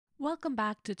Welcome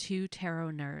back to Two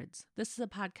Tarot Nerds. This is a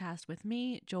podcast with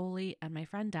me, Jolie, and my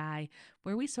friend Di,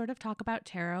 where we sort of talk about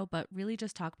tarot, but really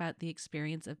just talk about the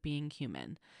experience of being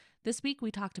human. This week we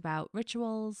talked about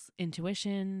rituals,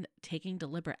 intuition, taking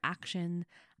deliberate action,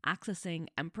 accessing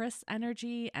Empress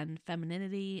energy and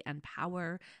femininity and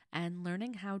power, and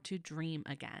learning how to dream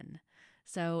again.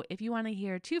 So if you want to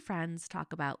hear two friends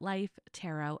talk about life,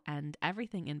 tarot, and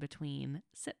everything in between,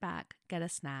 sit back, get a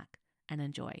snack, and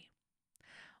enjoy.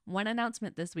 One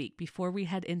announcement this week before we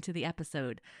head into the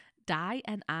episode. Di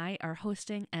and I are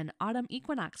hosting an autumn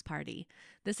equinox party.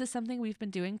 This is something we've been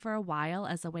doing for a while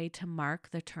as a way to mark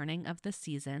the turning of the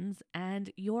seasons, and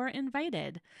you're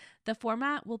invited. The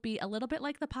format will be a little bit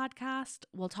like the podcast.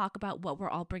 We'll talk about what we're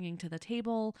all bringing to the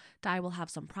table. Di will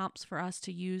have some prompts for us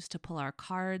to use to pull our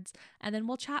cards, and then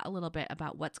we'll chat a little bit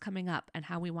about what's coming up and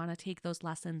how we want to take those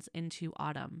lessons into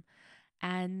autumn.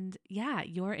 And yeah,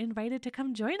 you're invited to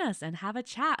come join us and have a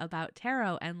chat about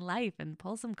tarot and life and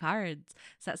pull some cards,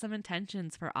 set some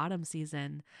intentions for autumn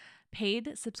season.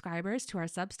 Paid subscribers to our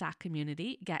Substack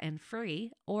community get in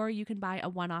free, or you can buy a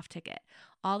one-off ticket.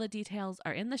 All the details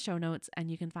are in the show notes, and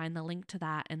you can find the link to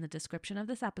that in the description of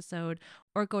this episode,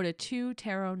 or go to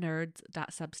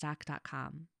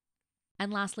twotarotnerds.substack.com. And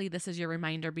lastly, this is your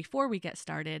reminder before we get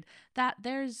started that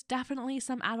there's definitely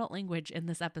some adult language in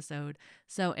this episode.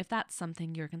 So if that's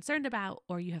something you're concerned about,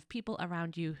 or you have people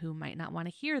around you who might not want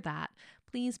to hear that,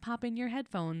 please pop in your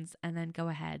headphones and then go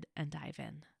ahead and dive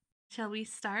in. Shall we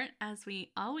start as we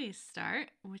always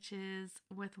start, which is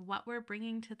with what we're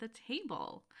bringing to the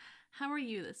table? How are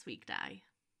you this week, Di?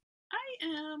 I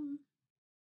am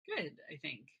good, I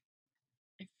think.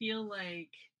 I feel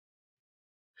like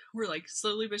we're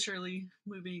slowly but surely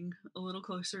moving a little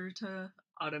closer to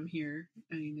autumn here.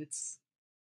 I mean, it's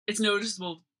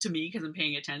noticeable to me because I'm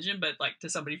paying attention, but to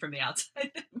somebody from the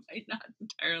outside that might not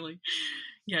entirely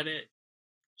get it.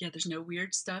 Yeah, there's no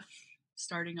weird stuff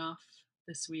starting off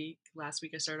this week. Last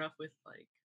week I started off with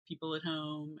people at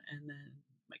home, and then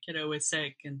my kiddo was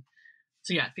sick, and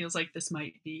so yeah, it feels like this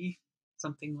might be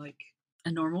something like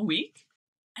a normal week.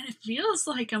 And it feels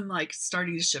like I'm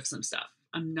starting to shift some stuff.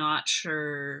 I'm not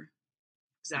sure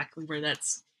exactly where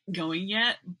that's going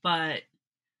yet, but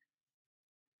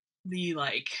the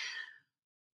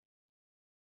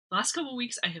last couple of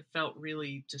weeks I have felt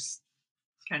really just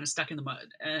kind of stuck in the mud.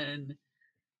 And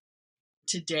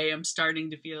today I'm starting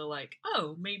to feel like,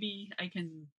 oh, maybe I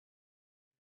can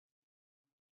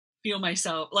feel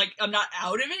myself I'm not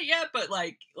out of it yet, but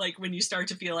when you start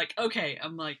to feel okay,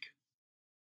 I'm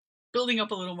building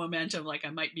up a little momentum, I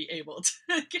might be able to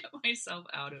get myself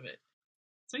out of it.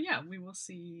 So yeah, we will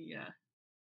see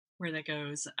where that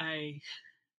goes.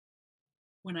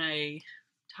 When I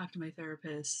talked to my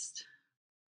therapist,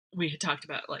 we had talked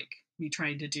about me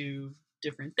trying to do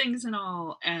different things and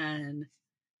all, and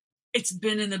it's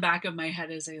been in the back of my head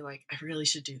as I really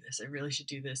should do this. I really should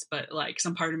do this. But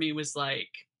some part of me was no,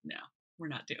 we're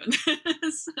not doing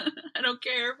this. I don't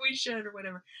care if we should or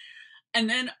whatever. And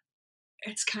then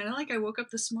it's kind of I woke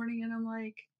up this morning and I'm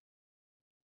I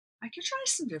could try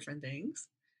some different things.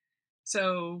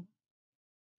 So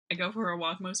I go for a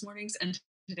walk most mornings, and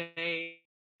today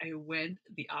I went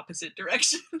the opposite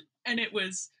direction and it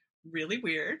was really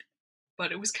weird,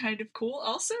 but it was kind of cool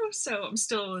also. So I'm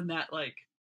still in that trying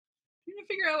to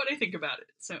figure out what I think about it.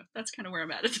 So that's kind of where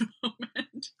I'm at the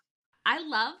moment. I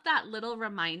love that little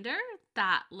reminder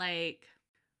that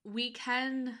we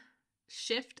can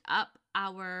shift up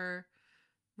our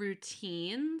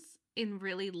routines in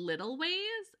really little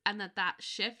ways, and that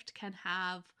shift can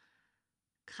have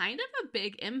kind of a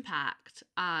big impact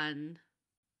on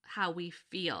how we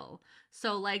feel.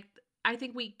 So I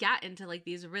think we get into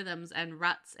these rhythms and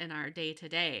ruts in our day to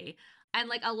day. And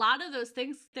a lot of those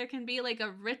things, there can be a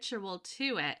ritual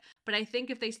to it. But I think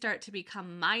if they start to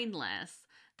become mindless,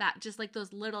 that just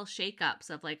those little shakeups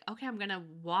of okay, I'm going to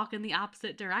walk in the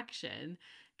opposite direction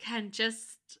can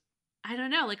just, I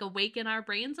don't know, awaken our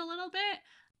brains a little bit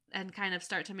and kind of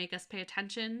start to make us pay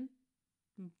attention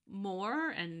more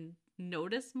and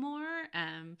notice more.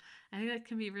 I think that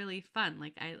can be really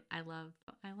fun. I love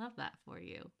that for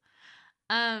you.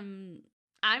 I'm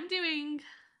doing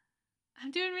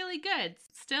really good.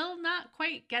 Still not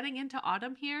quite getting into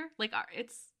autumn here.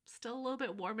 It's still a little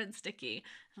bit warm and sticky.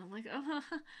 And I'm oh,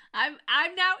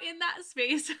 I'm now in that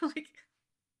space.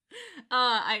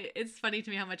 It's funny to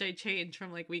me how much I change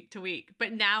from week to week.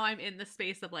 But now I'm in the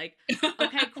space of okay,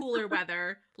 cooler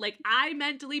weather. I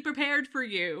mentally prepared for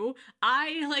you.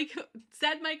 I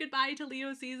said my goodbye to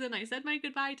Leo season. I said my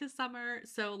goodbye to summer.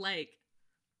 So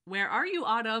where are you,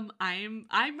 Autumn? I'm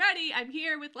ready. I'm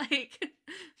here with like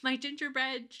my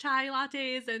gingerbread chai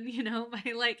lattes and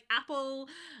my like apple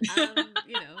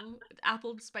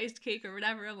apple spiced cake or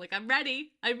whatever. I'm like, I'm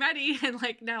ready. I'm ready. And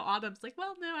like now Autumn's like,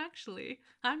 well, no, actually,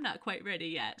 I'm not quite ready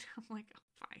yet. I'm like,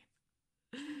 oh, fine.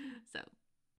 So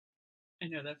I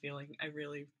know that feeling. I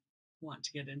really want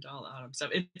to get into all the autumn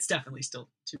stuff. It's definitely still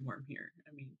too warm here.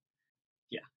 I mean,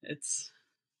 yeah,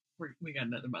 we got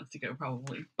another month to go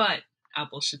probably, but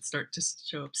apples should start to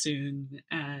show up soon.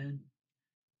 And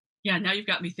yeah, now you've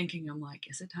got me thinking. I'm like,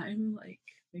 is it time? Like,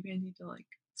 maybe I need to like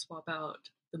swap out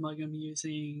the mug I'm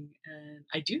using, and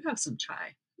I do have some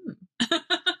chai.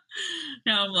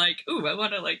 Now I'm like, ooh, I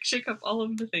want to like shake up all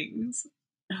of the things.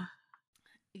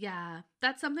 yeah,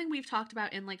 that's something we've talked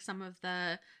about in like some of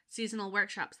the seasonal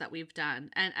workshops that we've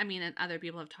done. And I mean, and other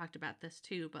people have talked about this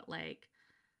too, but like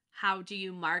how do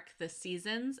you mark the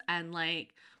seasons and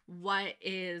like what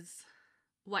is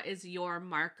what is your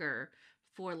marker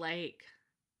for like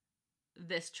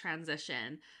this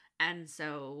transition? And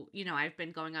so, I've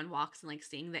been going on walks and like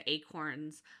seeing the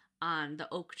acorns on the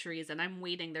oak trees and I'm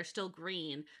waiting, they're still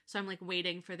green. So I'm like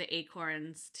waiting for the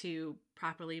acorns to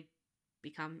properly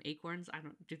become acorns. I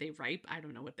don't do they ripe? I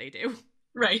don't know what they do.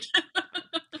 Right.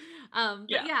 But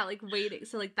Yeah. yeah, like waiting.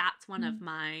 So like that's one of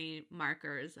my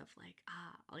markers of like,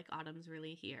 like autumn's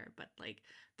really here. But like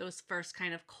those first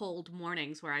kind of cold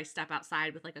mornings where I step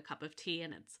outside with like a cup of tea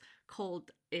and it's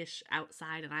cold-ish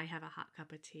outside and I have a hot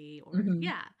cup of tea, or Mm-hmm.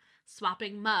 yeah,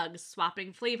 swapping mugs,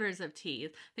 swapping flavors of tea. I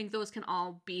think those can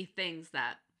all be things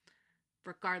that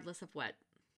regardless of what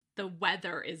the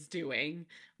weather is doing,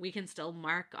 we can still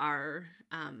mark our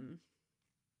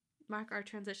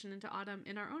transition into autumn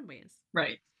in our own ways.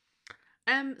 Right.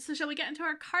 So shall we get into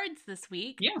our cards this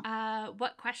week? Yeah.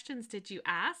 What questions did you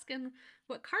ask and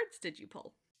what cards did you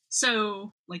pull?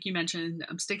 So, like you mentioned,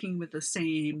 I'm sticking with the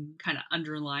same kind of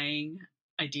underlying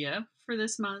idea for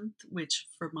this month, which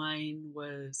for mine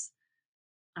was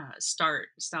start,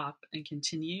 stop, and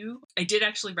continue. I did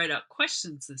actually write out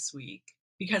questions this week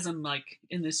because I'm like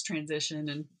in this transition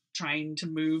and trying to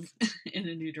move in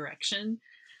a new direction.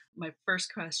 My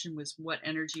first question was, what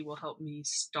energy will help me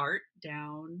start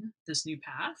down this new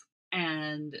path?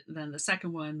 And then the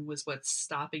second one was, what's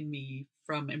stopping me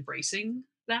from embracing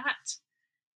that?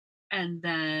 And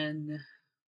then,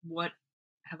 what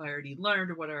have I already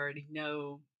learned or what I already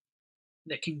know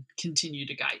that can continue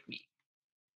to guide me?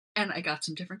 And I got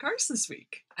some different cards this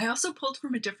week. I also pulled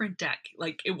from a different deck.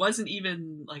 Like, it wasn't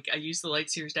even like I used the Light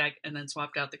Seers deck and then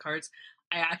swapped out the cards.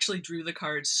 I actually drew the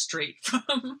cards straight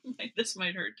from my This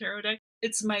Might Hurt tarot deck.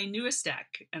 It's my newest deck,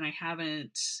 and I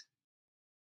haven't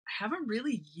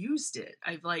really used it.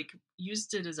 I've like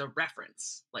used it as a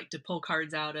reference, like to pull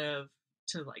cards out of,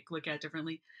 to like look at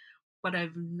differently, but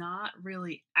I've not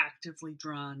really actively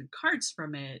drawn cards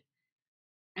from it.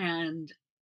 And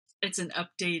it's an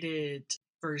updated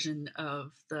version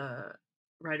of the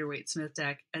Rider Waite Smith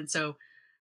deck. And so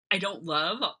I don't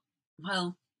love,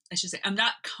 well, I should say, I'm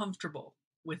not comfortable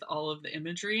with all of the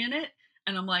imagery in it.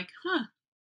 And I'm like,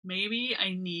 maybe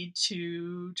I need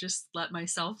to just let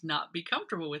myself not be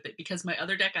comfortable with it, because my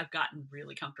other deck I've gotten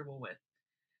really comfortable with.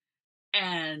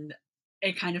 And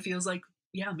it kind of feels like,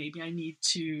 yeah, maybe I need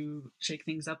to shake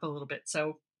things up a little bit.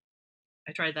 So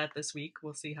I tried that this week.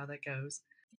 We'll see how that goes.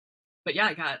 But yeah,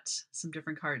 I got some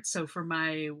different cards. So for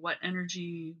my what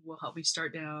energy will help me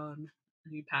start down a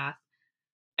new path,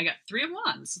 I got Three of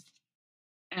Wands.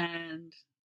 And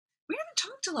we haven't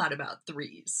talked a lot about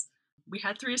threes. We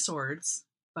had Three of Swords,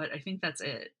 but I think that's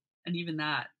it. And even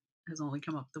that has only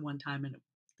come up the one time, and I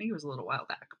think it was a little while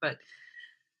back. But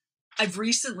I've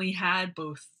recently had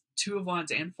both Two of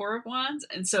Wands and Four of Wands,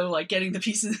 and so like getting the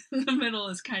pieces in the middle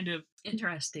is kind of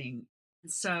interesting.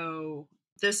 So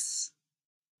this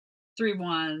Three of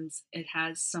Wands, it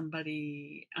has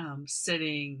somebody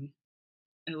sitting,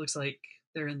 and it looks like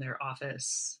they're in their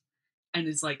office and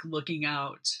is like looking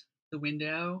out the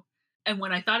window. And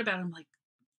when I thought about it, I'm like,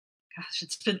 gosh,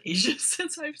 it's been ages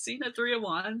since I've seen a Three of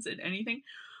Wands in anything.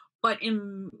 But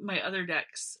in my other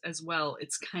decks as well,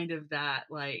 it's kind of that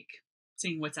like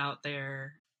seeing what's out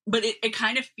there. But it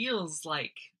kind of feels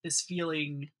like this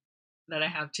feeling that I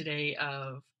have today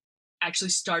of actually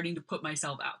starting to put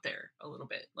myself out there a little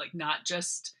bit. Like, not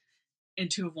just in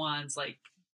Two of Wands, like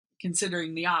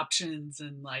considering the options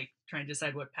and like trying to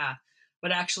decide what path,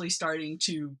 but actually starting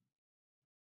to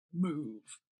move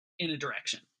in a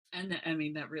direction. And I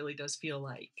mean, that really does feel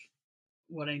like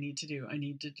what I need to do. I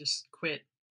need to just quit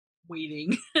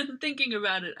waiting and thinking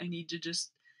about it. I need to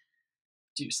just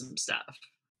do some stuff.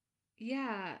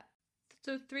 Yeah.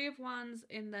 So Three of Wands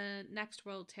in the Next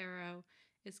World Tarot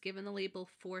is given the label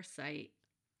foresight.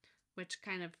 which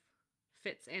kind of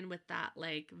fits in with that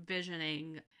like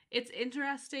visioning. It's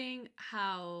interesting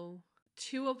how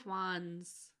Two of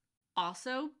Wands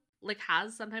also like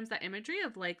has sometimes that imagery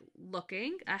of like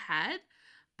looking ahead,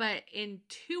 but in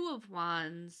Two of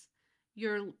Wands,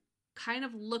 you're kind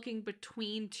of looking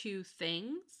between two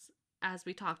things, as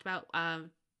we talked about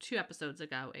 2 episodes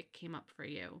ago. It came up for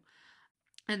you,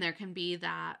 and there can be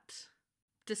that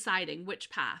deciding which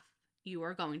path you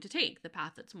are going to take, the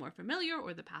path that's more familiar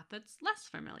or the path that's less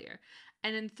familiar.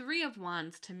 And in Three of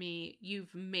Wands, to me,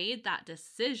 you've made that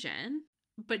decision,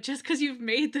 but just because you've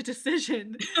made the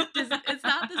decision, it's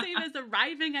not the same as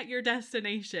arriving at your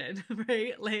destination,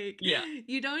 right? Like, Yeah.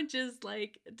 you don't just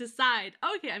like decide,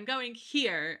 okay, I'm going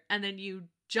here, and then you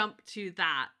jump to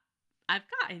that. I've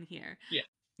gotten here. Yeah.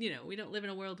 We don't live in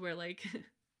a world where like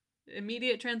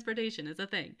immediate transportation is a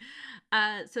thing.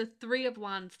 So Three of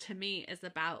Wands to me is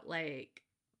about like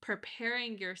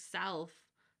preparing yourself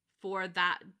for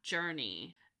that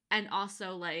journey, and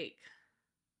also like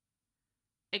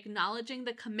acknowledging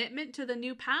the commitment to the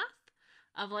new path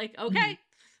of like, okay,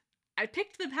 I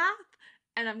picked the path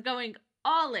and I'm going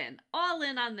all in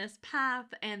on this path,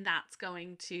 and that's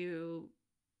going to,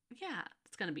 yeah,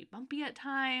 it's going to be bumpy at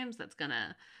times.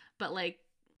 But like,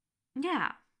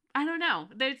 yeah, I don't know.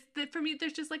 For me,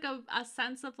 there's just like a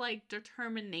sense of like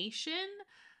determination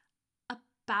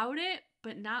about it,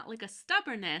 but not like a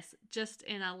stubbornness, just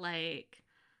in a like,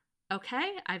 okay,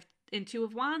 in Two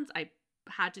of Wands, I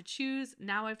had to choose.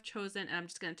 Now I've chosen, and I'm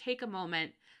just going to take a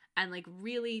moment and like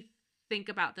really think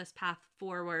about this path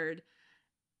forward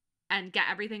and get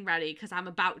everything ready because I'm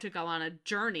about to go on a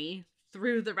journey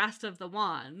through the rest of the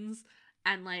wands,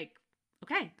 and like,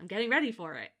 okay, I'm getting ready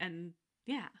for it. And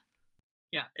yeah.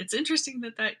 Yeah, it's interesting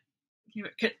that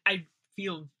I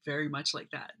feel very much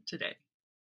like that today.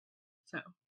 So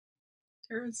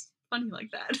Tara's funny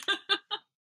like that.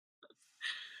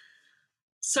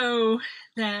 So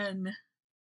then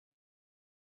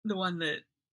the one that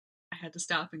I had to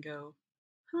stop and go,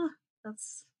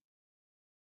 that's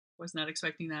was not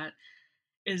expecting that,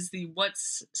 is the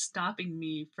what's stopping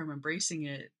me from embracing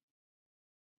it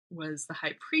was the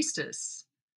High Priestess,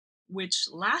 which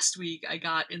last week I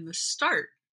got in the start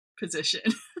position.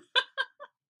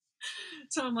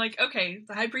 So I'm like, okay,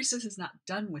 the High Priestess is not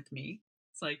done with me.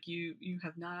 It's like you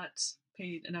have not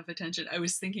paid enough attention. I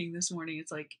was thinking this morning,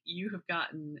 it's like you have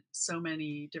gotten so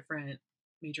many different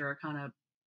major arcana.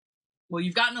 Well,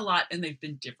 you've gotten a lot and they've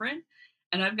been different.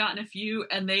 And I've gotten a few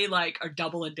and they like are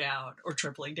doubling down or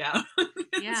tripling down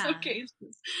in some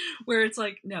cases. Where it's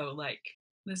like, no, like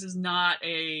this is not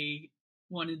a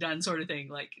one and done sort of thing.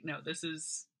 Like, no, this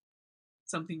is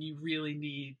something you really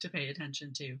need to pay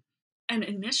attention to. And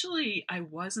initially I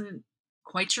wasn't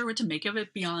quite sure what to make of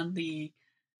it beyond the,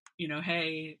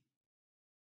 hey,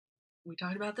 we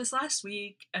talked about this last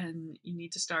week and you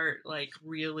need to start like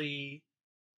really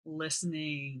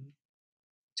listening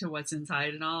to what's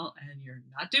inside and all, and you're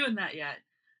not doing that yet.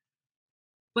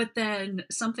 But then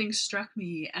something struck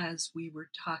me as we were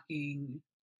talking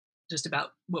just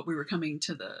about what we were coming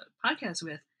to the podcast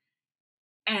with,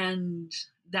 and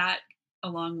that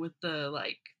along with the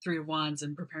like Three of Wands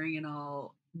and preparing and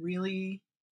all really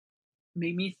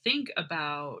made me think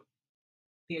about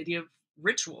the idea of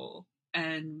ritual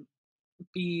and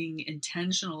being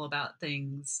intentional about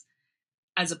things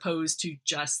as opposed to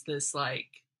just this like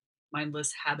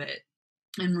mindless habit,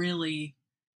 and really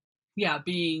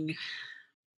being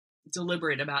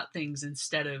deliberate about things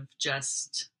instead of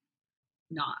just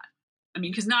not. I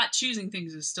mean, because not choosing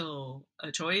things is still a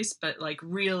choice, but like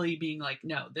really being like,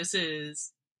 no,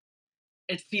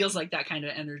 it feels like that kind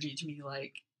of energy to me.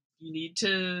 Like you need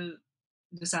to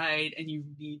decide and you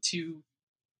need to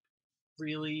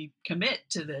really commit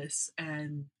to this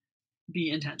and be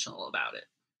intentional about it.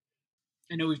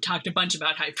 I know we've talked a bunch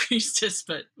about High Priestess,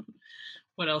 but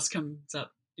what else comes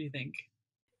up, do you think?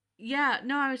 Yeah,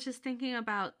 no, I was just thinking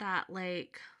about that,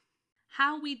 like,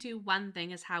 how we do one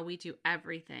thing is how we do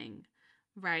everything,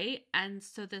 right? And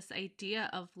so, this idea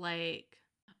of like,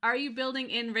 are you building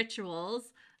in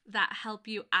rituals that help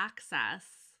you access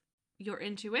your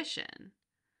intuition,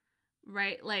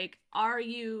 right? Like, are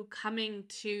you coming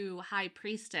to High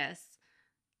Priestess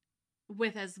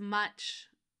with as much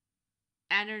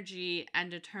energy and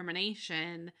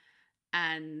determination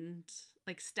and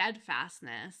like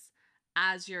steadfastness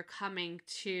as you're coming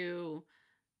to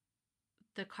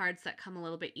the cards that come a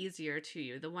little bit easier to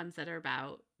you, the ones that are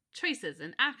about choices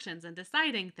and actions and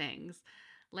deciding things?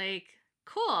 Like,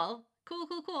 cool.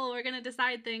 We're going to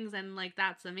decide things, and like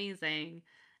that's amazing.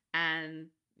 And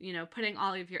putting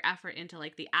all of your effort into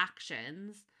like the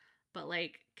actions, but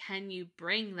like can you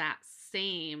bring that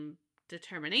same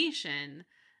determination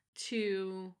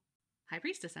to high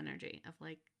priestess energy of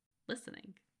like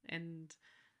listening. And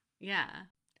yeah,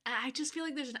 I just feel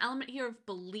like there's an element here of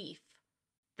belief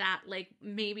that like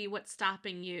maybe what's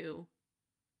stopping you,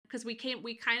 because we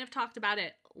kind of talked about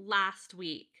it last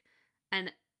week.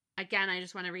 And again, I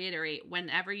just want to reiterate,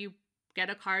 whenever you get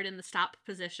a card in the stop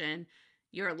position,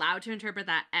 you're allowed to interpret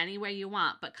that any way you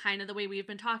want, but kind of the way we've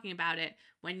been talking about it,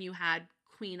 when you had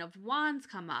Queen of Wands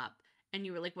come up and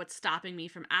you were like, what's stopping me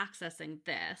from accessing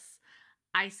this?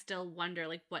 I still wonder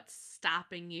like what's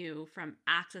stopping you from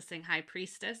accessing High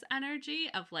Priestess energy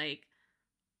of like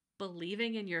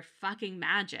believing in your fucking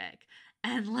magic.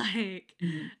 And like,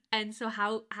 and so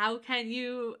how can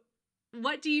you,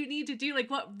 what do you need to do? Like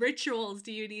what rituals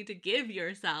do you need to give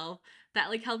yourself that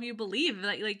like help you believe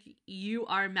that like you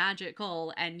are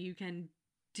magical and you can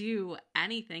do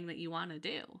anything that you want to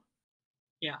do?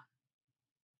 Yeah.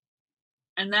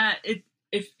 And that it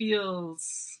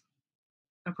feels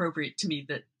appropriate to me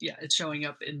that, yeah, it's showing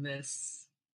up in this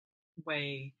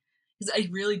way. Because I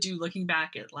really do, looking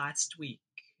back at last week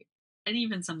and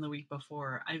even some the week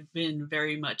before, I've been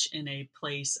very much in a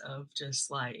place of just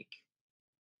like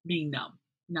being numb,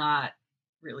 not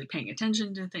really paying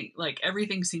attention to things. Like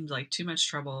everything seems like too much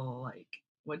trouble. Like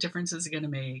what difference is it going to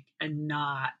make? And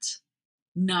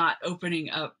not opening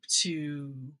up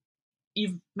to,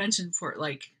 you've mentioned for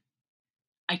like,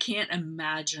 I can't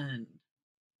imagine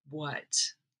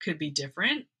what could be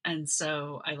different. And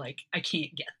so I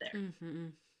can't get there. Mm-hmm.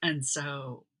 And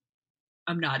so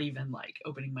I'm not even like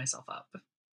opening myself up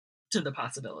to the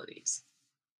possibilities.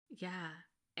 Yeah.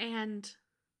 And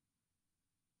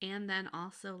then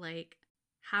also like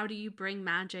how do you bring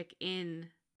magic in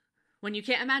when you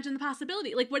can't imagine the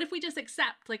possibility? Like what if we just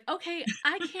accept like, okay,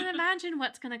 I can't imagine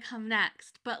what's going to come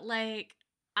next, but like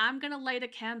I'm going to light a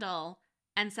candle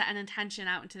and set an intention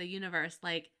out into the universe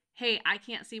like, hey, I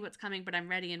can't see what's coming, but I'm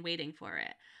ready and waiting for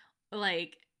it.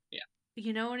 Like, Yeah.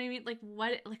 you know what I mean? Like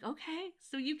what, like, okay,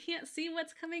 so you can't see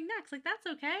what's coming next. Like that's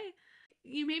okay.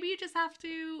 You just have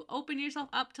to open yourself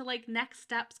up to like next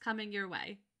steps coming your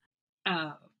way.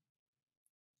 Uh,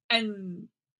 and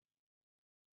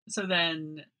so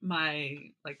then my,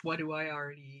 like, what do I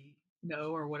already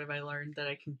know or what have I learned that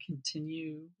I can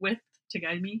continue with to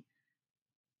guide me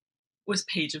was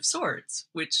Page of Swords,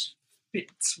 which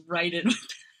fits right in with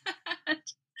that.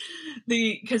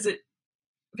 Because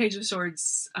Page of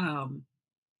Swords,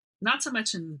 not so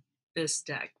much in this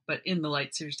deck, but in the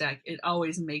Light Series deck, it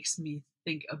always makes me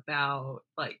think about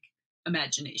like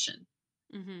imagination.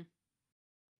 Mm-hmm.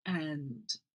 And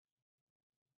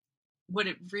what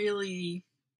it really,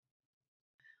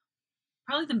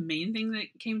 probably the main thing that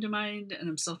came to mind, and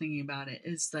I'm still thinking about it,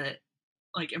 is that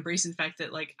like embracing the fact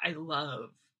that like I love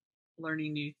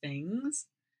learning new things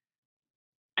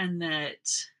and that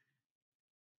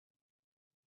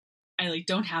I like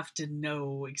don't have to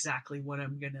know exactly what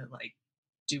I'm gonna like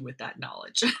do with that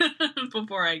knowledge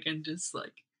before I can just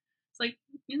like, it's like,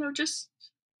 just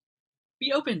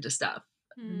be open to stuff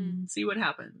and see what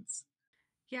happens.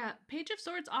 Yeah, Page of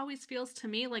Swords always feels to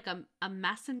me like a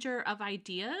messenger of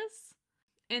ideas.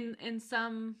 In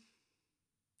some,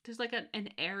 there's like an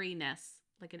airiness,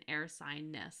 like an air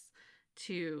signness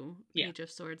to Yeah. Page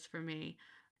of Swords for me.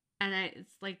 And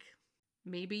it's like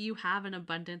maybe you have an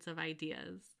abundance of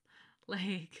ideas.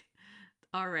 Like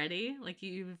already. Like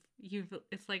you've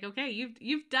it's like okay,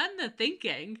 you've done the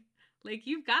thinking. Like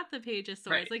you've got the Page of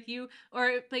Swords. Right. Like you,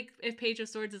 or like if Page of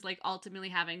Swords is like ultimately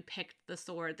having picked the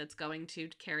sword that's going to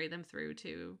carry them through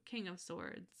to King of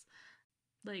Swords.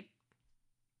 Like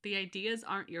the ideas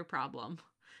aren't your problem.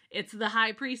 It's the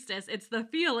High Priestess, it's the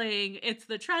feeling, it's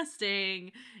the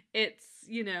trusting, it's,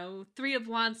 Three of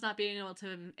Wands not being able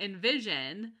to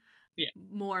envision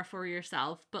more for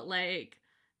yourself. But like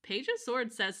Page of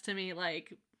Swords says to me,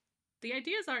 like, the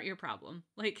ideas aren't your problem.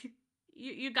 Like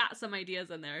you got some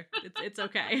ideas in there. It's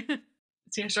okay.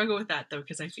 See, I struggle with that though,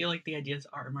 because I feel like the ideas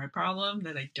are my problem,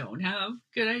 that I don't have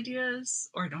good ideas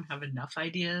or I don't have enough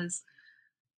ideas.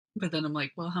 But then I'm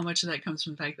like, well, how much of that comes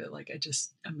from the fact that like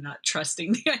I'm not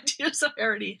trusting the ideas I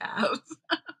already have?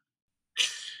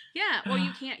 Yeah, or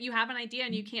you have an idea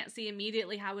and you can't see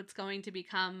immediately how it's going to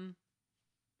become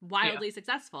wildly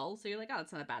successful. So you're like, oh,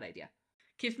 it's not a bad idea.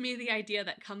 Give me the idea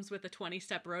that comes with a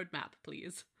 20-step roadmap,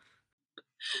 please.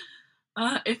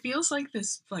 It feels like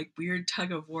this like weird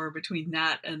tug of war between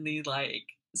that and the like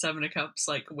Seven of Cups,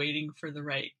 like waiting for the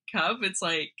right cup. It's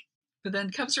like, but then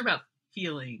cups are about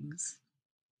feelings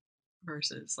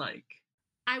versus like.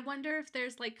 I wonder if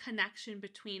there's like connection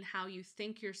between how you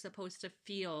think you're supposed to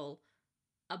feel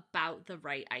about the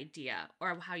right idea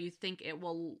or how you think it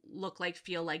will look like,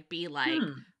 feel like, be like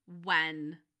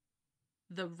when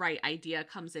the right idea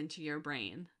comes into your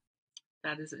brain.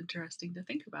 That is interesting to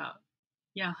think about.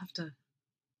 Yeah, I'll have to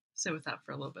sit with that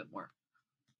for a little bit more.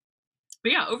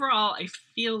 But yeah, overall, I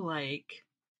feel like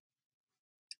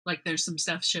there's some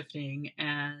stuff shifting,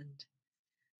 and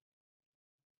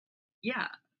yeah,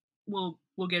 we'll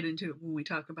get into it when we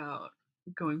talk about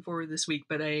going forward this week.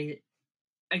 But I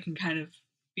can kind of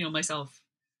feel myself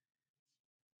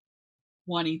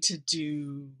wanting to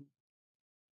do,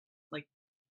 like,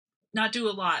 not do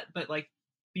a lot, but like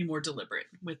be more deliberate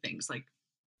with things. Like,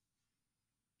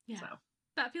 Yeah. so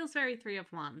That feels very Three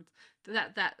of Wands.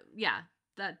 That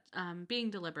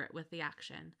being deliberate with the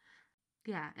action.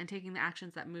 Yeah, and taking the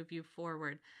actions that move you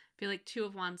forward. I feel like Two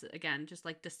of Wands, again, just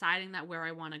like deciding that where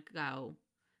I want to go.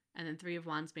 And then Three of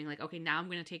Wands being like, okay, now I'm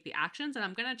going to take the actions and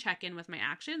I'm going to check in with my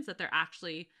actions that they're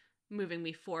actually moving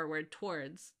me forward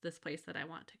towards this place that I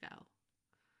want to go.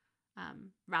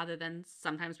 Rather than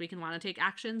sometimes we can want to take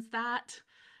actions that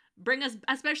bring us,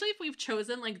 especially if we've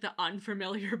chosen like the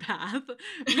unfamiliar path,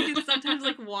 we can sometimes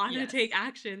like want to Yes. take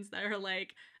actions that are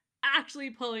like actually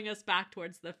pulling us back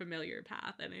towards the familiar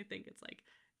path. And I think it's like,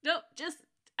 no, just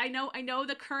I know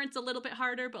the current's a little bit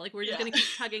harder, but like we're just gonna keep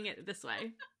chugging it this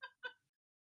way.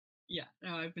 Yeah,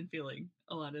 no, I've been feeling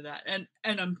a lot of that, and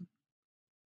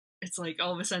it's like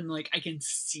all of a sudden, like, I can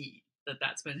see that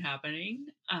that's been happening.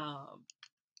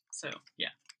 So yeah.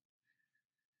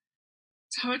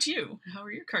 So how about you? How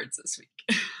are your cards this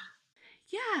week?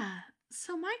 Yeah.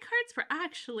 So my cards were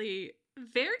actually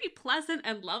very pleasant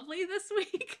and lovely this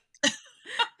week.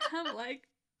 I'm like,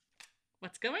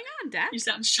 what's going on, deck? You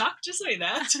sound shocked to say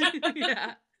that.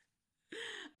 Yeah.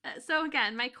 So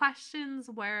again, my questions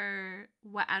were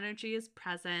what energy is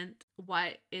present,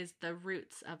 what is the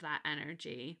roots of that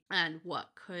energy, and what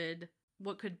could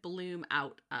bloom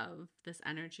out of this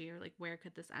energy, or like where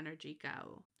could this energy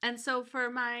go? And so for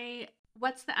my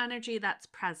what's the energy that's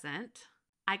present,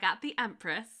 I got the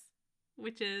Empress,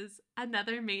 which is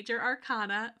another major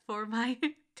arcana for my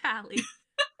tally.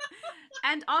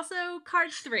 And also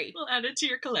card 3. We'll add it to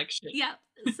your collection. Yep.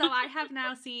 So I have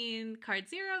now seen card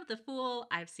 0, the Fool.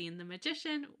 I've seen the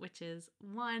Magician, which is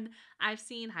 1. I've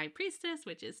seen High Priestess,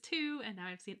 which is 2. And now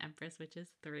I've seen Empress, which is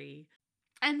 3.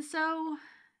 And so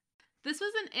this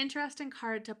was an interesting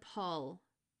card to pull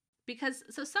because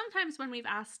so sometimes when we've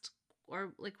asked,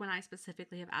 or like when I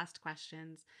specifically have asked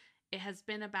questions, it has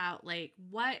been about like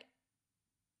what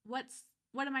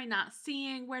am I not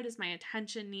seeing? Where does my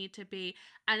attention need to be?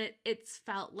 And it's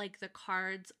felt like the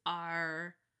cards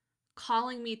are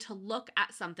calling me to look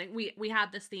at something. We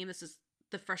had this theme. This is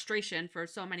the frustration for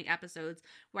so many episodes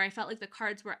where I felt like the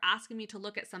cards were asking me to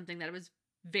look at something that I was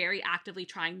very actively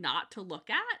trying not to look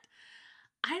at.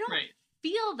 I don't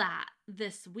feel that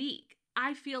this week.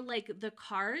 I feel like the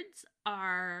cards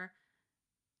are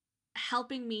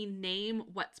helping me name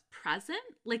what's present.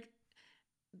 Like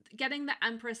getting the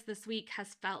Empress this week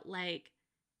has felt like,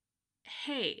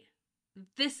 hey,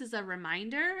 this is a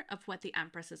reminder of what the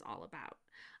Empress is all about.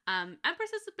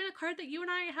 Empress has been a card that you and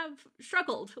I have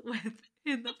struggled with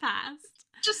in the past.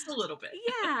 Just a little bit.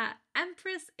 Yeah.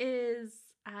 Empress is,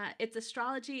 it's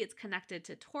astrology. It's connected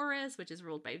to Taurus, which is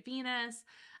ruled by Venus.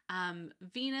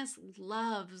 Venus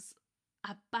loves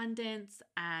abundance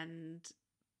and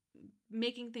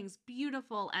making things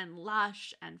beautiful and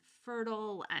lush and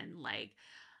fertile, and like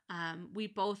we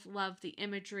both love the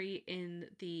imagery in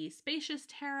the Spacious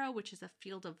Tarot, which is a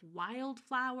field of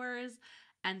wildflowers.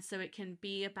 And so it can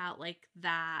be about like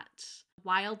that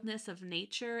wildness of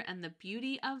nature and the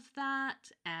beauty of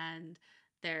that. And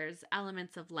there's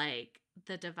elements of like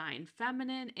the divine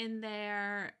feminine in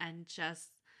there. And just,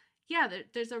 yeah,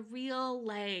 there's a real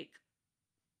like,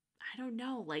 I don't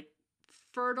know, like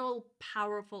fertile,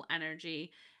 powerful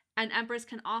energy. And Empress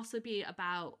can also be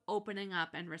about opening up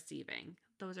and receiving.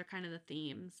 Those are kind of the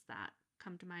themes that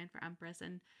come to mind for Empress.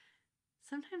 And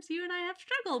sometimes you and I have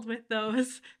struggled with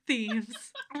those themes.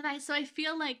 And I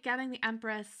feel like getting the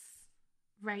Empress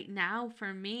right now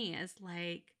for me is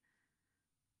like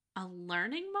a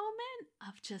learning moment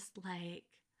of just like,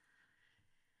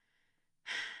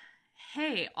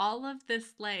 hey, all of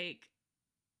this like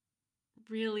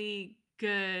really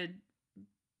good,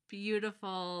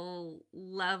 beautiful,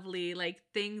 lovely like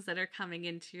things that are coming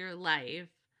into your life,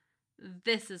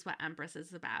 this is what Empress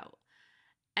is about.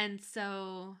 And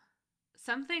so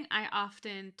something I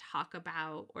often talk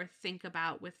about or think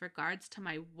about with regards to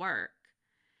my work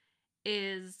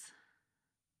is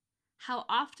how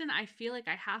often I feel like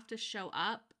I have to show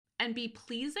up and be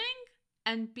pleasing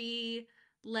and be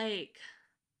like,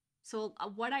 so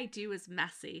what I do is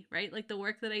messy, right? Like the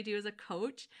work that I do as a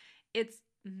coach, it's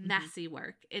messy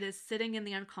work. It is sitting in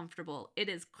the uncomfortable. It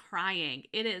is crying.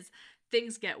 It is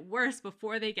things get worse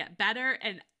before they get better.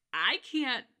 And I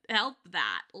can't help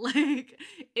that. Like,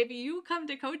 if you come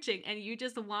to coaching and you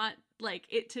just want like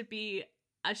it to be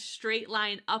a straight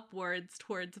line upwards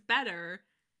towards better,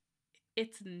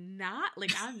 it's not.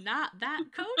 Like, I'm not that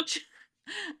coach.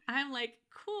 I'm like,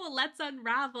 cool, let's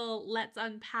unravel, let's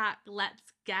unpack, let's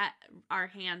get our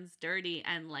hands dirty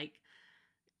and like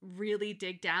really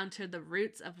dig down to the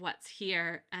roots of what's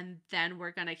here, and then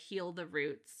we're going to heal the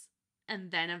roots,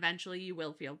 and then eventually you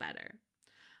will feel better.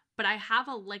 But I have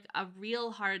a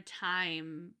real hard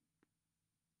time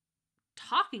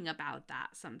talking about that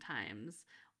sometimes,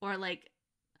 or like,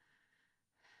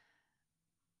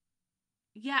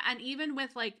 yeah, and even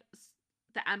with like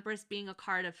the Empress being a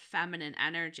card of feminine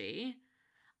energy,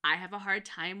 I have a hard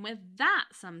time with that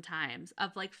sometimes,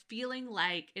 of like feeling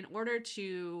like in order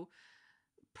to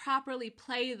properly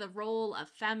play the role of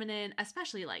feminine,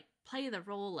 especially like play the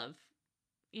role of,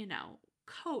 you know,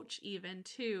 coach even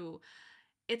too,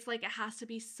 it's like it has to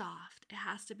be soft, it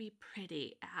has to be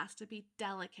pretty, it has to be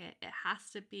delicate, it has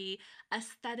to be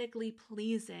aesthetically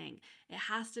pleasing, it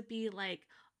has to be like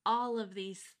all of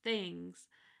these things.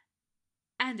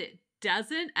 And it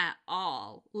doesn't at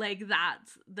all. Like,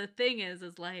 that's the thing is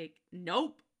like,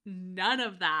 nope, none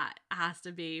of that has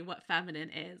to be what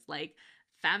feminine is. Like,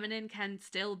 feminine can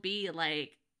still be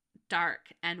like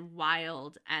dark and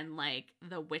wild and like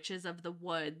the witches of the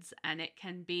woods, and it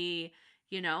can be,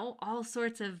 you know, all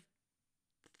sorts of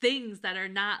things that are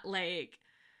not like,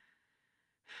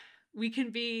 we can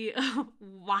be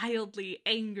wildly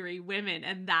angry women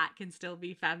and that can still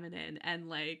be feminine, and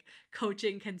like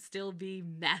coaching can still be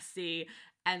messy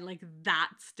and like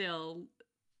that's still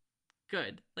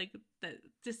good. Like,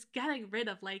 just getting rid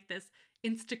of like this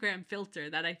Instagram filter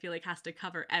that I feel like has to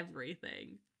cover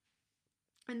everything.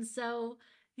 And so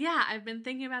yeah, I've been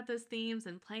thinking about those themes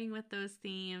and playing with those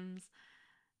themes,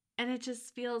 and it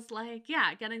just feels like,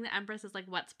 yeah, getting the Empress is like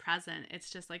what's present. It's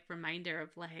just like reminder of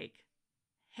like,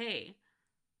 hey,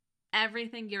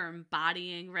 everything you're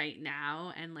embodying right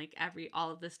now, and like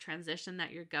all of this transition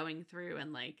that you're going through,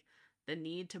 and like the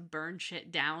need to burn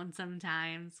shit down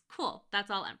sometimes, cool, that's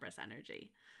all Empress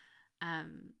energy.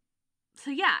 um so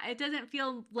yeah, it doesn't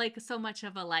feel like so much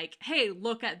of a like, hey,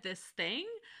 look at this thing,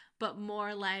 but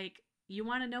more like, you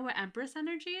want to know what Empress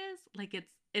energy is? Like,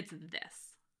 it's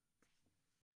this.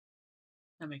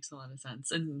 That makes a lot of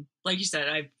sense. And like you said,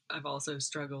 I've also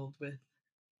struggled with,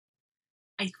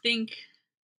 I think,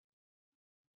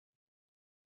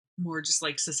 more just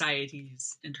like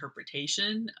society's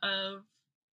interpretation of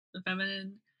the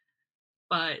feminine.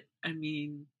 But I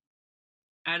mean,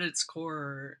 at its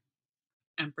core,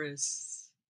 Empress,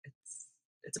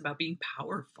 it's about being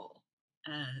powerful,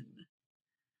 and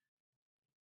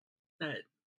that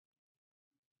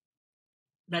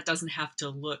that doesn't have to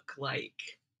look like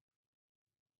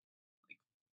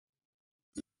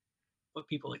what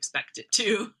people expect it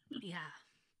to. Yeah.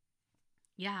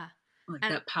 Yeah. Like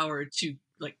And that power to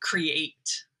like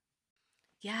create.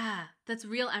 yeah, that's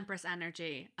real Empress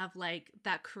energy, of like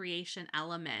that creation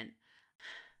element.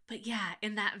 But yeah,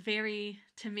 in that very,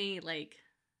 to me, like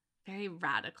very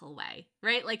radical way,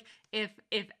 right? Like, if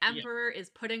Yeah. Emperor is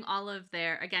putting all of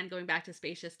their, again going back to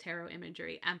spacious tarot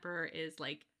imagery, Emperor is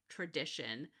like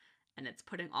tradition, and it's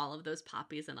putting all of those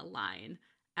poppies in a line.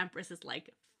 Empress is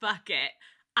like, fuck it,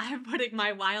 I'm putting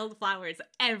my wildflowers Yes.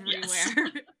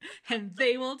 everywhere and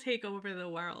they will take over the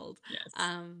world. Yes.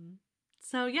 um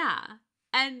so yeah.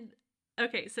 And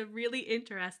okay, so really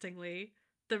interestingly,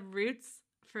 the roots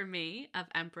for me of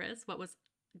Empress,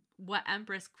 what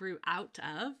Empress grew out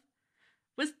of,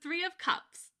 was Three of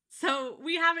Cups. So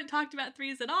we haven't talked about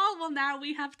threes at all. Well, now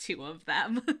we have two of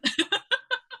them.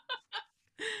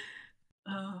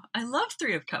 Oh, I love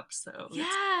Three of Cups though. It's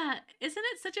Yeah. Isn't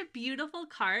it such a beautiful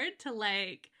card to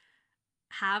like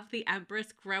have the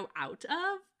Empress grow out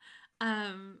of?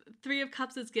 Three of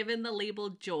Cups is given the label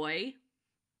joy.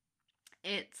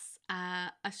 It's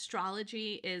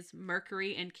astrology is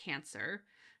Mercury in Cancer.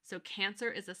 So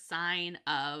Cancer is a sign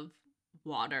of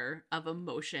water, of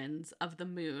emotions, of the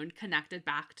moon, connected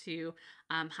back to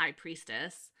High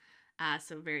Priestess.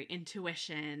 So very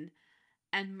intuition.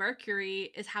 And Mercury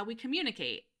is how we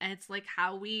communicate. And it's like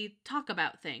how we talk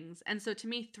about things. And so to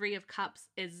me, Three of Cups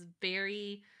is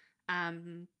very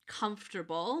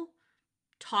comfortable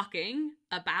talking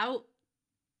about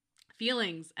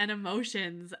feelings and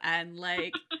emotions and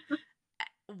like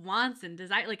wants and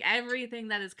desire, like everything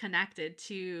that is connected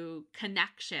to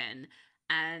connection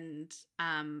and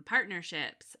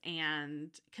partnerships and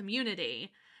community.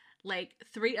 Like,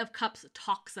 Three of Cups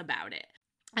talks about it.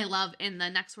 I love in the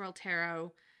Next World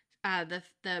Tarot,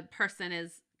 the person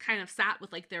is kind of sat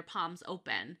with like their palms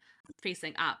open,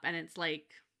 facing up, and it's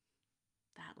like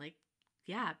that, like,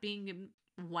 yeah, being in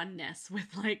oneness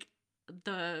with like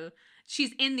the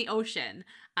she's in the ocean.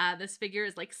 This figure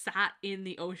is like sat in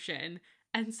the ocean,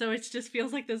 and so it just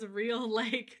feels like this real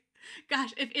like,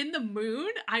 gosh, if in the moon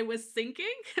I was sinking,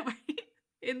 right?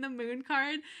 In the moon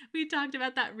card, we talked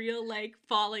about that real like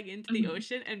falling into the Mhm.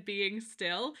 ocean and being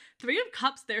still. Three of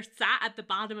Cups, they're sat at the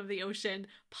bottom of the ocean,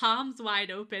 palms wide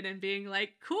open, and being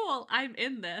like, cool, I'm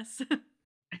in this.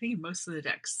 I think in most of the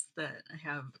decks that I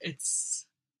have,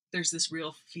 there's this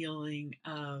real feeling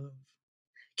of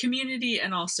community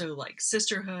and also like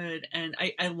sisterhood. And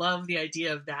I love the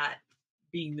idea of that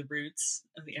being the roots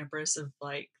of the Empress, of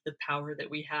like the power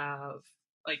that we have,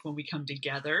 like when we come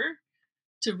together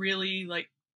to really like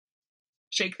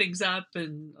shake things up.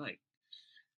 And like,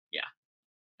 yeah,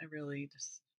 I really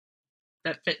just,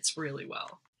 that fits really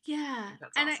well. I Yeah. think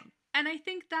that's And I awesome. and I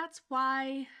think that's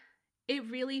why it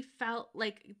really felt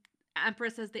like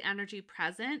Empress as the energy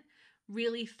present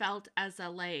really felt as a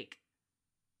like,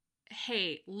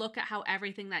 hey, look at how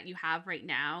everything that you have right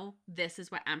now, this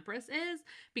is what Empress is.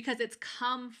 Because it's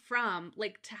come from,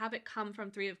 like, to have it come from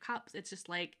Three of Cups, it's just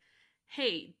like,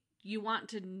 hey, you want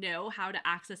to know how to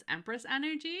access Empress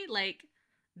energy? Like,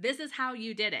 this is how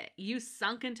you did it. You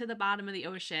sunk into the bottom of the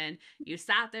ocean. You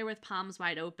sat there with palms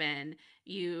wide open.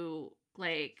 You,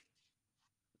 like,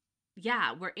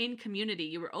 yeah, were in community.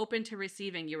 You were open to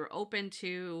receiving. You were open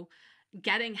to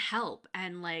getting help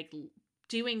and like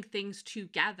doing things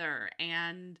together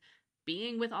and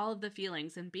being with all of the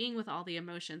feelings and being with all the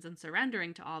emotions and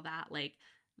surrendering to all that. Like,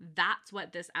 that's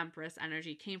what this Empress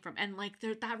energy came from. And like,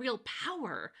 there's that real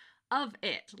power of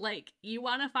it. Like, you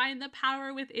want to find the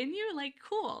power within you? Like,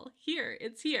 cool, here,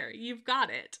 it's here. You've got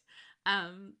it.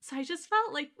 So I just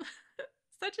felt like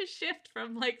such a shift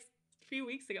from like a few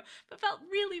weeks ago, but felt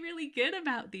really, really good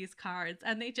about these cards.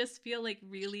 And they just feel like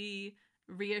really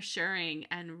reassuring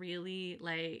and really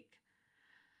like,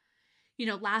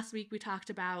 last week we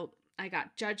talked about I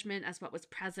got Judgment as what was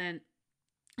present,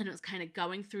 and it was kind of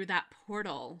going through that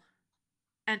portal.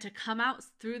 And to come out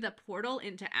through the portal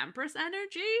into Empress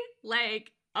energy,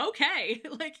 like, okay,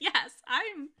 like, yes,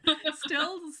 I'm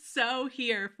still so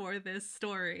here for this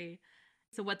story.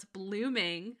 So, what's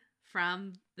blooming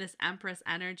from this Empress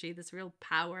energy, this real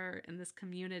power in this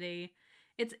community?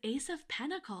 It's Ace of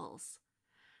Pentacles,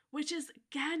 which is,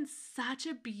 again, such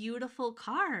a beautiful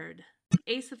card.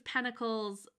 Ace of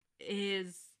Pentacles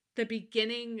is the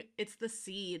beginning, it's the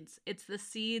seeds. It's the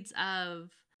seeds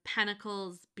of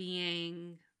Pentacles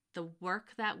being the work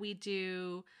that we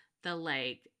do, the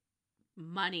like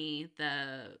money,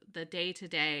 the day to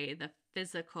day, the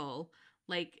physical.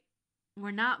 Like,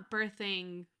 we're not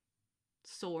birthing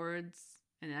swords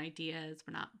and ideas.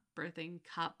 We're not birthing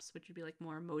cups, which would be like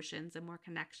more emotions and more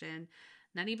connection.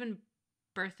 Not even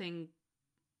birthing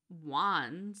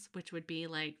wands, which would be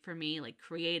like for me like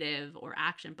creative or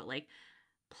action, but like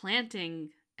planting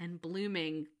and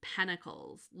blooming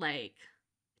pentacles. Like,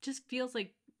 it just feels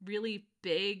like really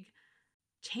big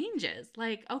changes.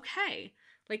 Like, okay,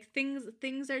 like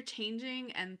things are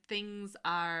changing, and things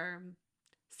are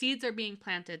seeds are being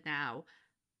planted now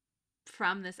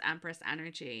from this Empress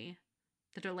energy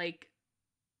that are like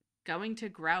going to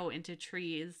grow into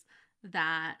trees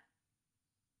that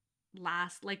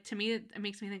last, like, to me it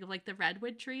makes me think of like the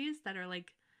redwood trees that are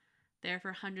like there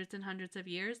for hundreds and hundreds of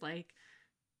years. Like,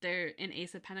 they're in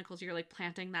Ace of Pentacles, you're like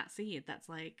planting that seed that's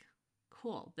like,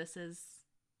 cool, this is,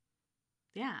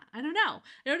 yeah, I don't know,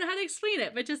 I don't know how to explain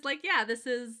it, but just like, yeah, this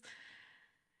is,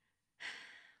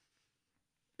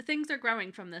 things are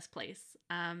growing from this place.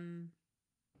 And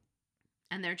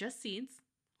they're just seeds,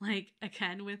 like,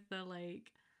 again with the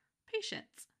like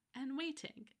patience and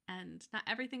waiting, and not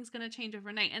everything's going to change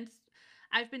overnight. And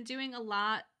I've been doing a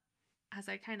lot, as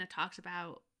I kind of talked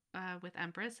about with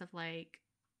Empress, of like,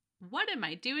 what am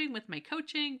I doing with my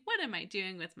coaching? What am I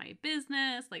doing with my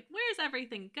business? Like, where's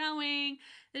everything going?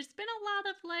 There's been a lot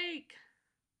of like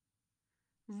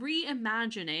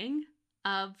reimagining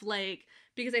of like,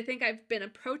 because I think I've been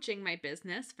approaching my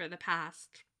business for the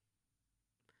past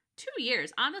 2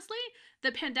 years. Honestly,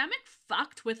 the pandemic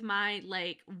fucked with my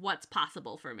like what's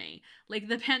possible for me. Like,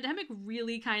 the pandemic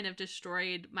really kind of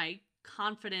destroyed my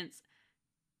confidence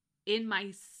in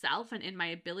myself and in my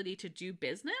ability to do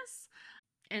business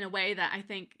in a way that I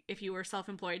think if you were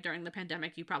self-employed during the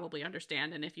pandemic, you probably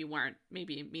understand, and if you weren't,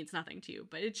 maybe it means nothing to you.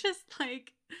 But it just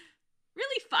like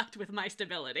really fucked with my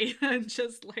stability and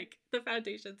just like the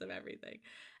foundations of everything.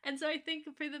 And so I think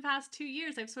for the past 2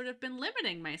 years, I've sort of been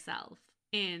limiting myself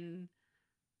in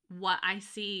what I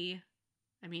see.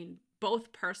 I mean,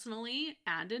 both personally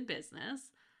and in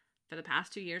business, for the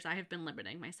past 2 years, I have been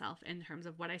limiting myself in terms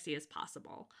of what I see as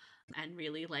possible and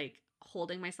really like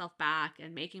holding myself back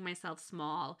and making myself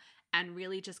small and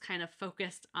really just kind of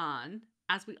focused on,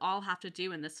 as we all have to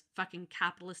do in this fucking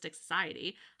capitalistic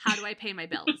society, how do I pay my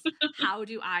bills? How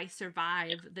do I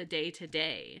survive the day to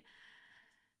day?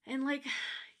 And like,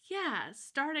 yeah,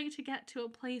 starting to get to a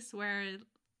place where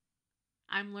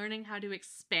I'm learning how to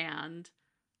expand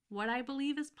what I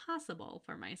believe is possible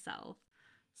for myself.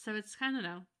 So it's kind of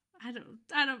no, I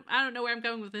don't know where I'm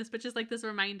going with this, but just like this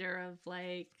reminder of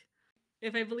like,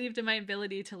 if I believed in my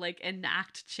ability to like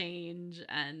enact change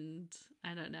and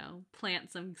I don't know,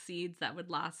 plant some seeds that would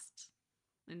last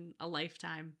in a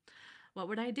lifetime, what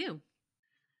would I do?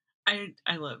 I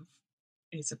love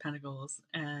Ace of Pentacles,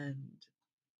 and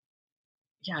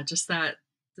yeah, just that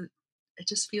the, it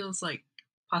just feels like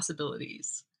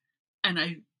possibilities, and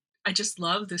I just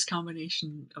love this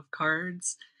combination of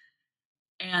cards,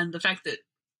 and the fact that,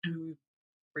 and we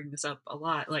bring this up a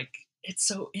lot, like it's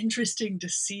so interesting to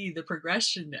see the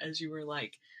progression as you were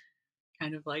like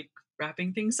kind of like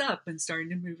wrapping things up and starting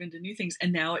to move into new things,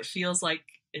 and now it feels like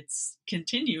it's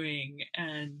continuing.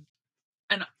 And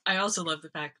I also love the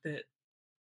fact that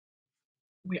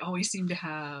we always seem to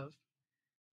have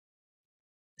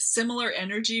similar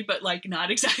energy, but like not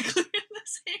exactly in the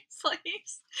same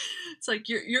place. It's like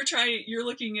you're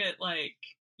looking at like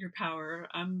your power,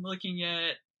 I'm looking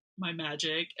at my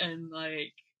magic, and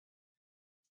like,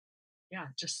 yeah,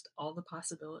 just all the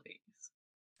possibilities.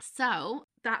 So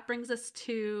that brings us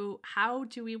to, how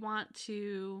do we want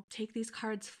to take these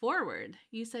cards forward?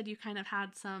 You said you kind of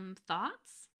had some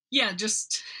thoughts. Yeah,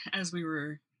 just as we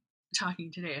were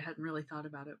talking today, I hadn't really thought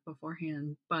about it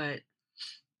beforehand, but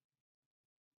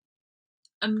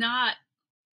I'm not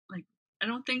like, I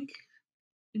don't think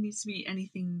it needs to be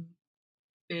anything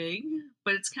big,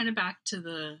 but it's kind of back to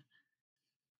the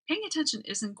paying attention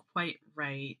isn't quite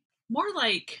right. More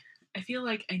like, I feel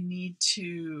like I need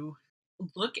to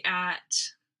look at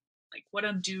like what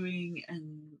I'm doing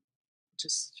and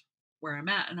just where I'm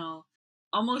at and all,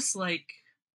 almost like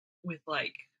with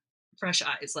like fresh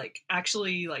eyes, like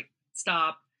actually like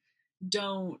stop,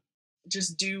 don't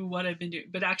just do what I've been doing,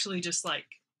 but actually just like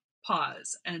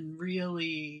pause and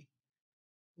really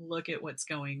look at what's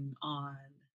going on,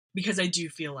 because I do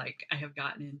feel like I have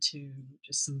gotten into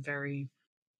just some very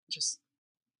just,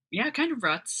 yeah, kind of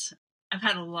ruts. I've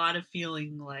had a lot of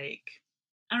feeling like,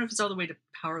 I don't know if it's all the way to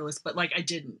powerless, but like I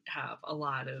didn't have a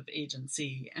lot of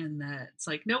agency, and that it's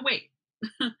like, no, wait.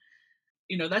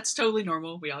 That's totally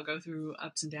normal. We all go through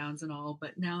ups and downs and all,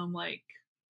 but now I'm like,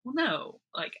 well, no,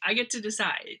 like I get to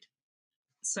decide.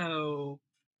 So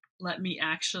let me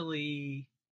actually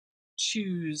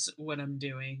choose what I'm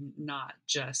doing, not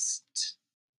just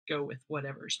go with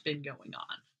whatever's been going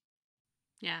on.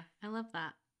 Yeah, I love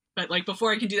that. But like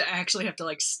before I can do that, I actually have to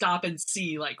like stop and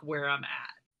see like where I'm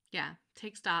at. Yeah,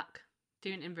 take stock,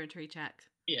 do an inventory check.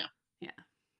 Yeah. Yeah.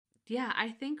 Yeah, I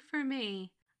think for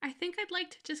me, I think I'd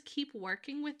like to just keep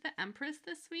working with the Empress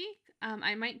this week.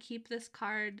 I might keep this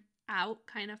card out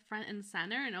kind of front and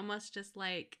center and almost just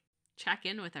like check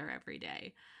in with her every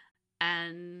day.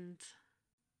 And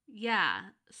yeah,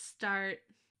 start.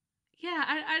 Yeah,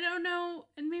 I don't know.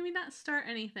 And maybe not start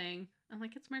anything. I'm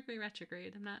like, it's Mercury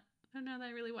retrograde. I don't know that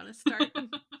I really want to start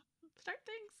start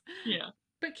things. Yeah.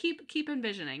 But keep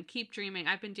envisioning, keep dreaming.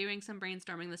 I've been doing some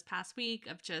brainstorming this past week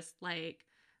of just like,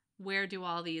 where do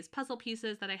all these puzzle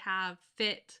pieces that I have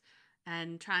fit,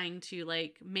 and trying to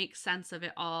like make sense of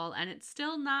it all, and it's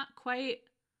still not quite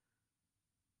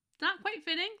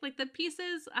fitting. Like the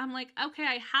pieces, I'm like, okay,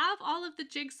 I have all of the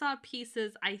jigsaw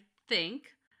pieces, I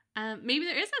think. Maybe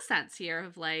there is a sense here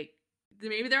of like,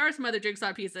 maybe there are some other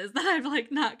jigsaw pieces that I've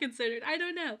like not considered. I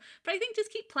don't know. But I think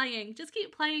just keep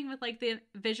playing with like the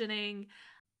visioning.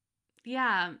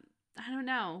 Yeah, I don't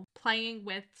know. Playing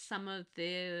with some of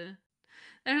there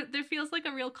feels like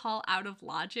a real call out of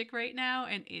logic right now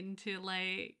and into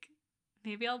like,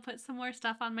 maybe I'll put some more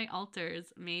stuff on my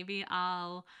altars. Maybe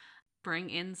I'll bring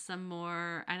in some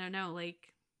more, I don't know,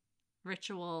 like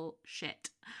ritual shit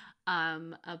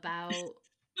about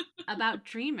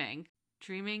dreaming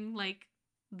like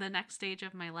the next stage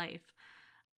of my life.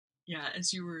 Yeah.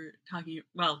 As you were talking,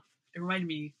 well, it reminded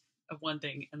me of one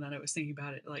thing, and then I was thinking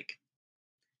about it. Like,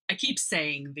 I keep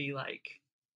saying the like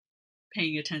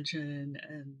paying attention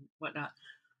and whatnot,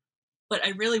 but I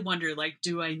really wonder, like,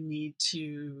 do I need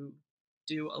to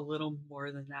do a little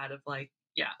more than that of like,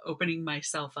 yeah, opening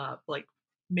myself up, like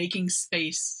making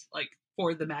space like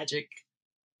for the magic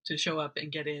to show up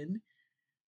and get in.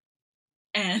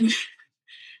 And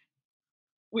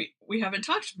we haven't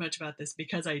talked much about this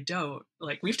because I don't,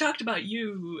 like, we've talked about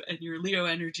you and your Leo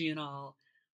energy and all,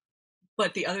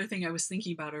 But the other thing I was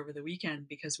thinking about over the weekend,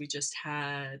 because we just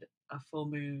had a full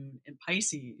moon in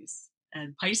Pisces,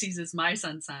 and Pisces is my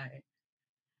sun sign.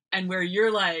 And where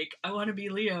you're like, I want to be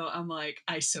Leo, I'm like,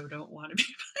 I so don't want to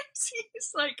be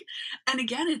Pisces. Like, and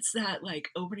again, it's that like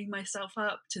opening myself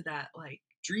up to that like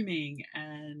dreaming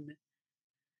and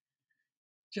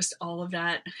just all of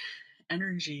that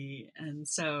energy. And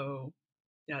so,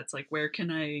 yeah, it's like, where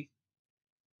can I,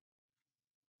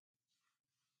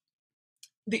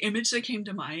 the image that came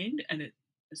to mind, and it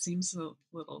seems a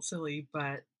little silly,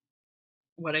 but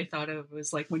what I thought of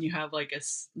was like when you have like a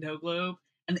snow globe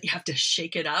and you have to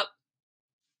shake it up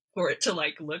for it to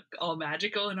like look all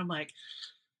magical. And I'm like,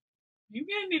 maybe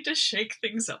I need to shake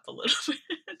things up a little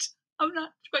bit. I'm not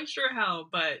quite sure how,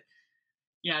 but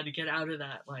yeah, to get out of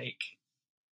that like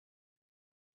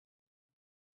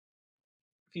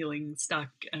feeling stuck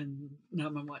and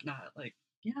numb and whatnot, like,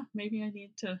 yeah, maybe I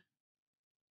need to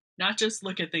not just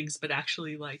look at things, but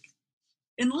actually like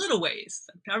in little ways.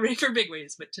 I'm not ready for big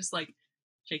ways, but just like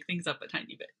shake things up a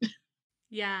tiny bit.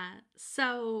 Yeah.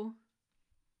 So,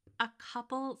 a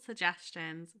couple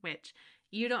suggestions, which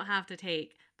you don't have to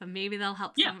take, but maybe they'll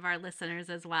help Yeah. some of our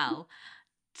listeners as well.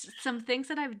 Some things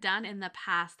that I've done in the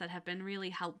past that have been really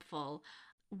helpful.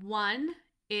 One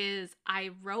is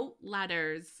I wrote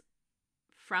letters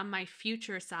from my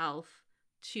future self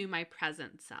to my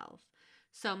present self.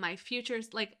 So my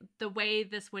future's like the way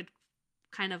this would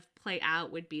kind of play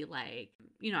out would be like,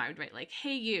 I would write like,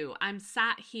 "Hey you, I'm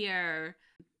sat here,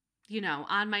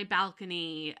 on my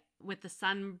balcony with the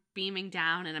sun beaming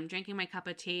down and I'm drinking my cup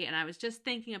of tea and I was just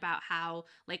thinking about how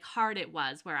like hard it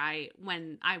was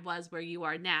when I was where you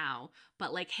are now,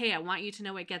 but like hey, I want you to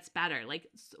know it gets better. Like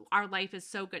our life is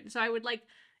so good." So I would like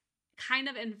kind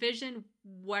of envision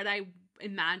what I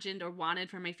imagined or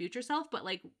wanted for my future self, but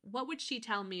like what would she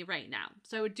tell me right now?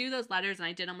 So I would do those letters and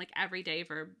I did them like every day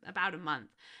for about a month.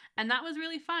 And that was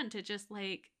really fun to just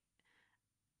like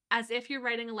as if you're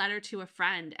writing a letter to a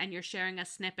friend and you're sharing a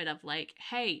snippet of like,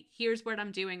 hey, here's what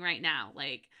I'm doing right now.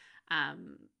 Like, oh,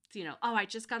 I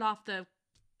just got off the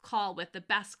call with the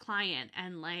best client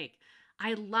and like,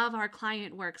 I love our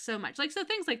client work so much. Like, so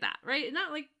things like that, right?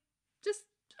 Not like just,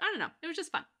 I don't know. It was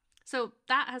just fun. So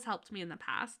that has helped me in the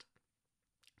past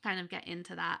kind of get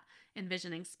into that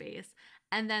envisioning space.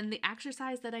 And then the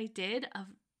exercise that I did of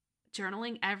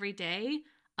journaling every day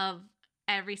of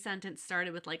every sentence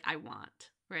started with like I want,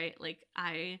 right? Like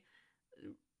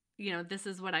this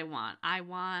is what I want. I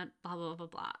want blah blah blah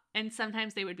blah. And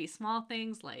sometimes they would be small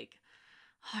things like,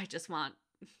 oh, I just want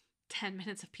 10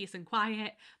 minutes of peace and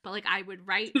quiet, but like I would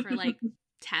write for like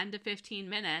 10 to 15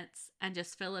 minutes and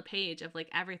just fill a page of like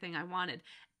everything I wanted.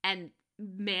 And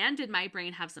man, did my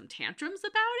brain have some tantrums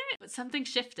about it, but something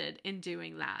shifted in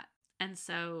doing that. And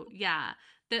so, yeah.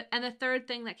 The third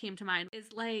thing that came to mind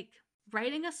is like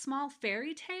writing a small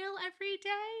fairy tale every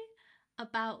day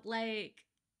about like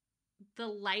the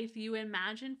life you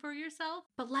imagine for yourself,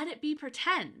 but let it be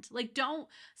pretend. Like, don't.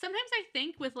 Sometimes I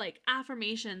think with like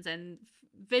affirmations and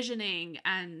visioning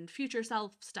and future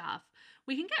self stuff,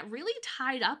 we can get really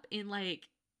tied up in like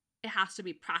it has to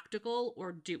be practical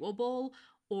or doable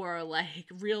or like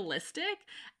realistic.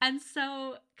 And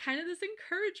so, kind of this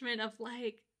encouragement of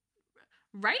like,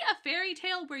 write a fairy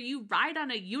tale where you ride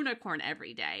on a unicorn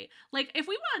every day. Like, if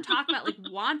we want to talk about like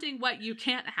wanting what you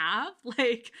can't have,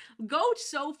 like, go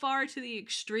so far to the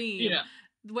extreme Yeah.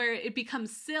 where it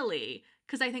becomes silly.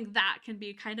 Because I think that can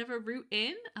be kind of a route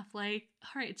in of like,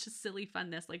 all right, it's just silly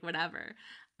funness, like whatever.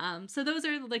 So those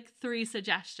are like 3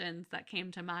 suggestions that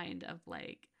came to mind of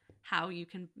like how you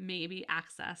can maybe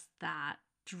access that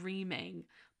dreaming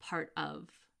part of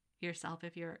yourself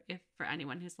if for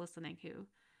anyone who's listening who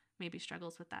maybe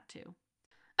struggles with that too.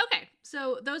 Okay,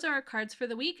 so those are our cards for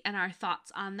the week and our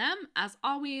thoughts on them. As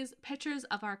always, pictures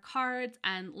of our cards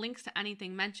and links to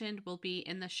anything mentioned will be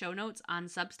in the show notes on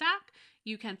Substack.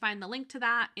 You can find the link to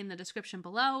that in the description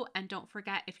below. And don't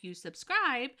forget, if you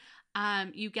subscribe,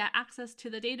 you get access to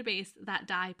the database that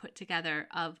Di put together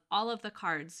of all of the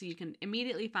cards. So you can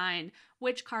immediately find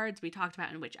which cards we talked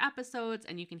about in which episodes,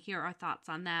 and you can hear our thoughts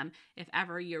on them. If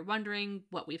ever you're wondering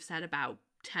what we've said about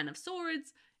 10 of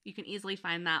Swords, you can easily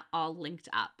find that all linked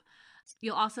up.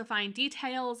 You'll also find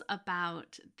details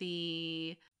about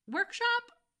the workshop.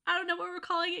 I don't know what we're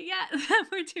calling it yet that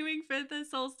we're doing for the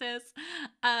solstice,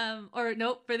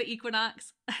 for the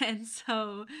equinox. And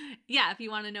so, yeah, if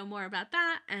you want to know more about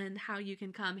that and how you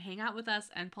can come hang out with us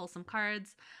and pull some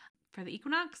cards for the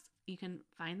equinox, you can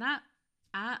find that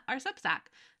at our Substack.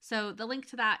 So the link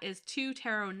to that is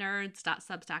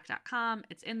twotarotnerds.substack.com.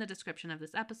 It's in the description of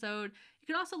this episode. You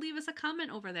can also leave us a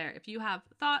comment over there if you have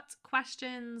thoughts,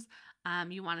 questions,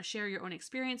 you want to share your own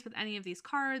experience with any of these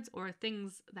cards or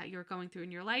things that you're going through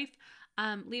in your life.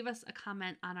 Leave us a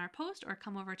comment on our post or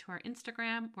come over to our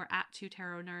Instagram. We're at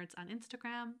twotarotnerds on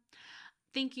Instagram.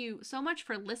 Thank you so much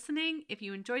for listening. If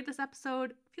you enjoyed this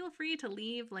episode, feel free to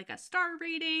leave like a star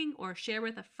rating or share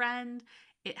with a friend.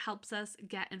 It helps us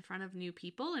get in front of new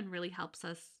people and really helps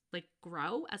us like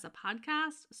grow as a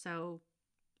podcast. So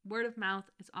word of mouth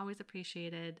is always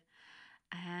appreciated.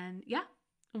 And yeah,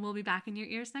 we'll be back in your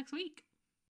ears next week.